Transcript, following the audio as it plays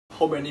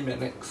how many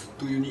magnets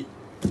do you need?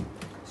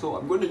 So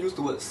I'm going to use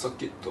the word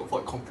circuit to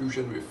avoid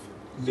confusion with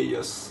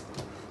layers.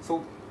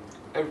 So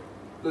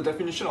the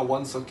definition of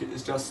one circuit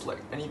is just like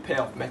any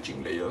pair of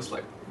matching layers,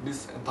 like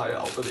this entire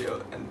outer layer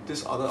and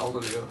this other outer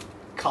layer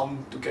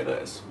count together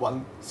as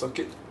one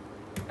circuit.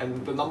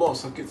 And the number of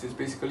circuits is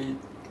basically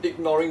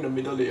ignoring the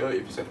middle layer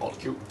if it's an odd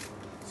cube.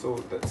 So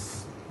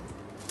these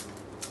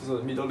are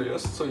the middle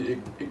layers. So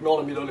you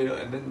ignore the middle layer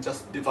and then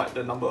just divide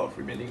the number of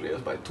remaining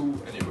layers by 2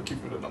 and it will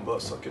give you the number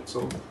of circuits.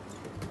 So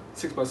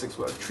 6 by 6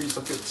 will have 3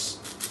 circuits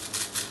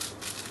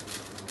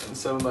and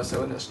 7 by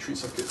 7 has 3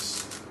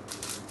 circuits.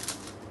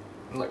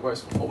 And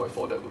likewise for 4 by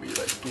 4 that will be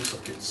like 2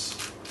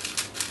 circuits.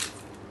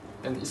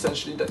 And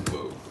essentially that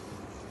will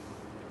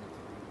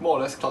more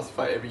or less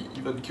classify every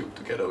even cube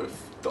together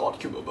with the odd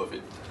cube above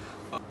it.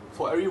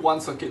 For every one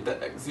circuit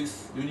that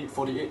exists, you need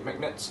 48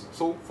 magnets.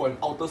 So for an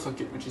outer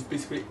circuit, which is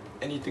basically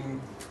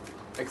anything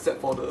except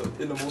for the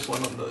innermost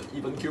one on the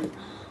even cube,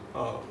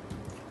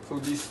 so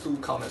these two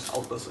count as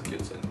outer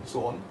circuits and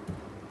so on.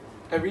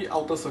 Every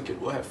outer circuit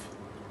will have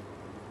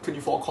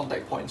 24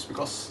 contact points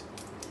because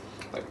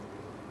like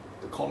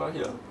the corner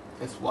here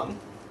has 1 and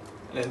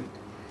then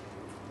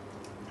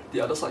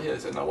the other side here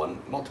is another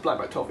 1 multiplied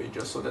by 12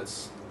 edges, so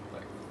that's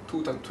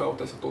 2 times 12,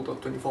 that's a total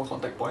of 24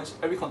 contact points.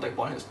 Every contact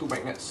point has 2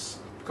 magnets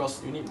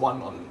because you need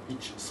 1 on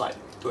each side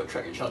to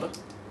attract each other.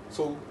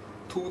 So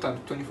 2 times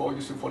 24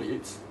 gives you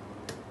 48.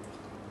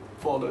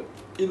 For the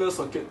inner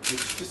circuit,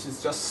 which this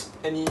is just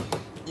any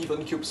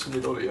even cube's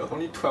middle layer,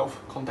 only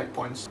 12 contact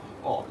points.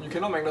 Or you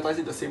cannot magnetize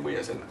it the same way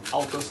as an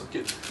outer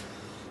circuit,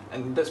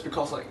 and that's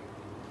because like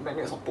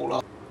magnets are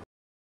polar.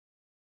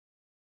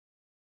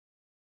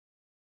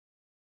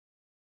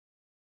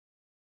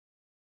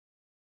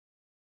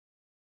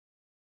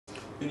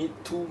 You need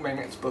 2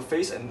 magnets per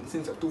face, and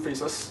since there are 2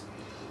 faces,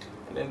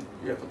 and then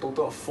you have a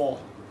total of 4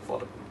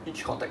 for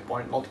each contact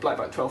point, multiplied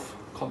by 12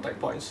 contact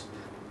points,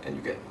 and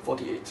you get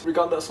 48.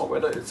 Regardless of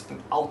whether it's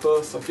an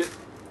outer circuit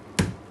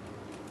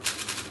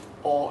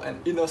or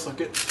an inner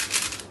circuit,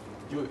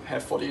 you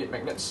have 48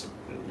 magnets.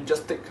 You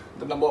just take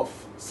the number of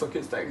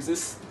circuits that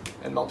exist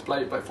and multiply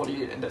it by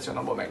 48, and that's your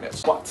number of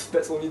magnets. But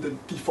that's only the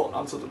default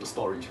answer to the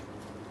story.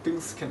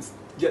 Things can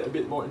get a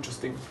bit more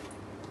interesting.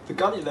 The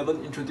GAN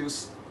 11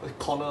 introduced a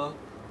corner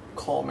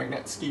core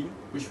magnet scheme,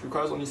 which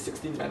requires only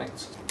 16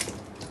 magnets.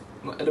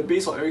 At the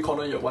base of every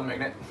corner you have 1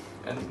 magnet,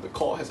 and the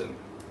core has an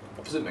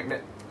opposite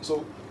magnet.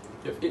 So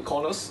you have 8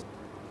 corners,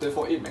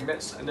 therefore 8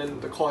 magnets, and then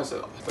the core has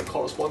the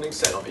corresponding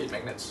set of 8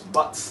 magnets.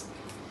 But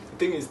the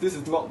thing is, this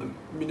is not the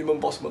minimum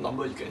possible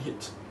number you can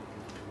hit.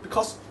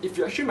 Because if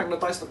you actually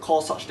magnetize the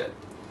core such that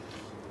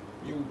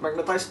you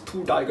magnetize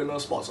 2 diagonal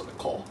spots on the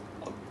core,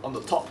 on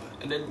the top,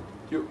 and then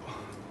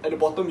at the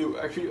bottom you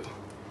actually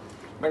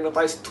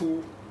magnetize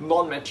 2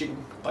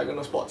 non-matching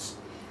diagonal spots.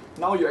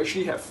 Now you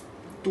actually have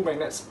 2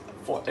 magnets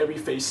for every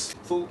face.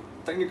 So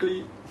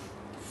technically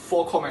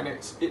 4 core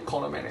magnets, 8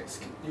 corner magnets,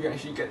 you can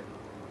actually get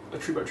a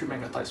 3 by 3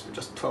 magnetized with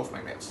just 12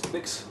 magnets.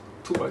 Next,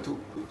 2 by 2.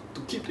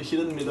 To keep the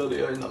hidden middle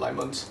layer in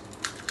alignment,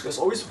 there's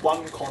always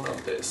one corner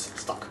that is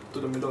stuck to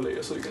the middle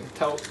layer, so you can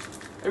tell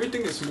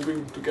everything is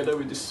moving together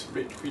with this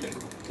red, green and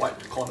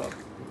white corner.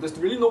 There's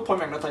really no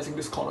point magnetizing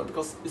this corner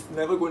because it's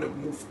never going to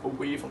move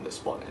away from the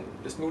spot, and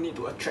there's no need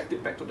to attract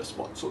it back to the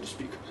spot, so to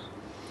speak.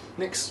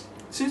 Next,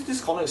 since this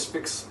corner is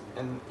fixed,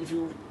 and if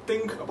you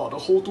think about the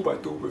whole 2 by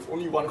 2 with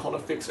only one corner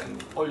fixed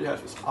and all you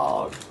have is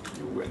R,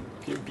 U and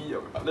okay, B,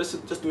 let's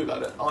just do it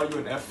like that, R, U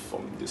and F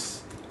from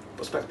this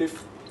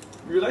perspective,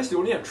 you realize you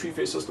only have 3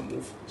 faces to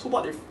move. So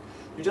what if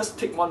you just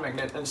take one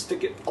magnet and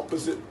stick it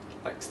opposite,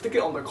 like stick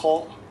it on the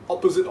core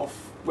opposite of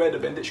where the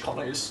bandage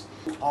corner is,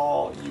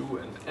 R, U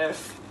and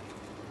F,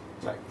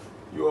 like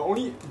you are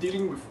only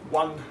dealing with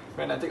one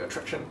magnetic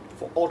attraction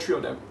for all 3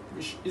 of them,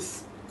 which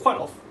is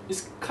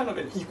kind of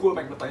an equal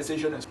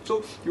magnetization.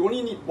 So you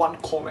only need 1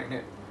 core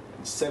magnet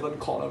and 7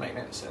 corner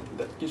magnets, and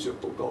that gives you a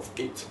total of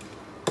 8.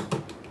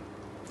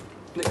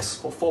 Next,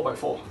 for 4 by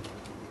 4.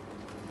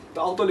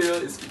 The outer layer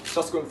is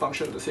just going to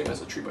function the same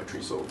as a 3 by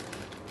 3, so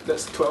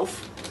that's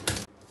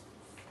 12.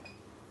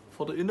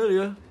 For the inner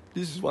layer,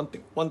 this is one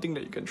thing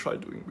that you can try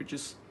doing, which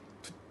is,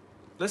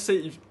 let's say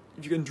if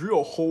you can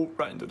drill a hole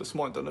right into the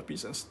small internal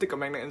piece and stick a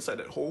magnet inside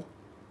that hole,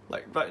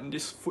 like right in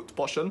this foot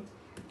portion,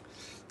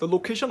 the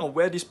location of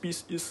where this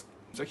piece is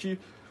actually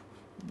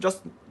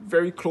just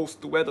very close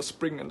to where the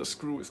spring and the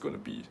screw is going to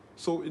be.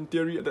 So in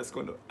theory, that's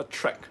going to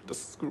attract the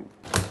screw.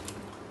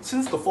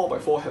 Since the 4 by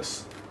 4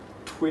 has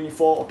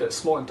 24 of that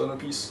small internal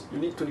piece, you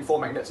need 24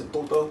 magnets in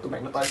total to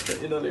magnetize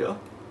the inner layer.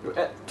 You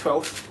add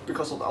 12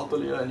 because of the outer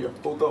layer and you have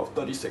a total of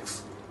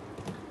 36.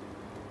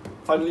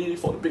 Finally,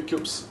 for the big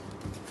cubes,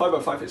 5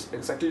 by 5 is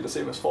exactly the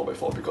same as 4 by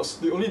 4 because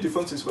the only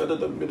difference is whether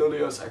the middle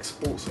layer is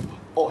exposed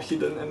or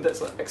hidden, and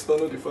that's an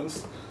external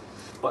difference.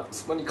 But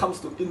when it comes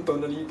to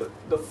internally,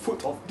 the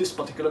foot of this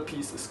particular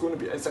piece is going to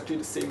be exactly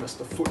the same as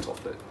the foot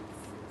of that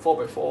 4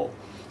 by 4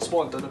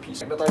 small internal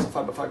piece. Magnetize a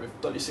 5 by 5 with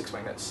 36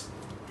 magnets.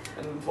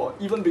 And for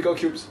even bigger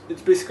cubes,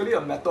 it's basically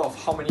a matter of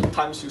how many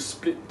times you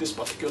split this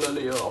particular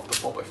layer of the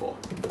 4x4.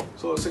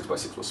 So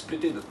 6x6 will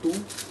split it into 2,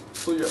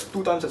 so you have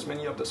 2 times as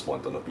many of the small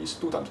internal piece.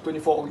 2 times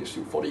 24 gives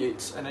you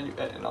 48, and then you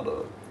add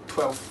another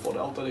 12 for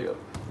the outer layer.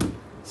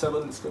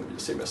 7 is going to be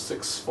the same as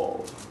 6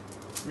 for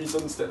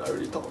reasons that I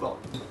already talked about.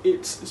 8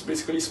 is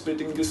basically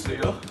splitting this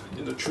layer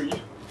into 3,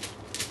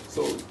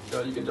 so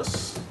you can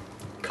just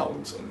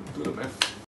count and do the math.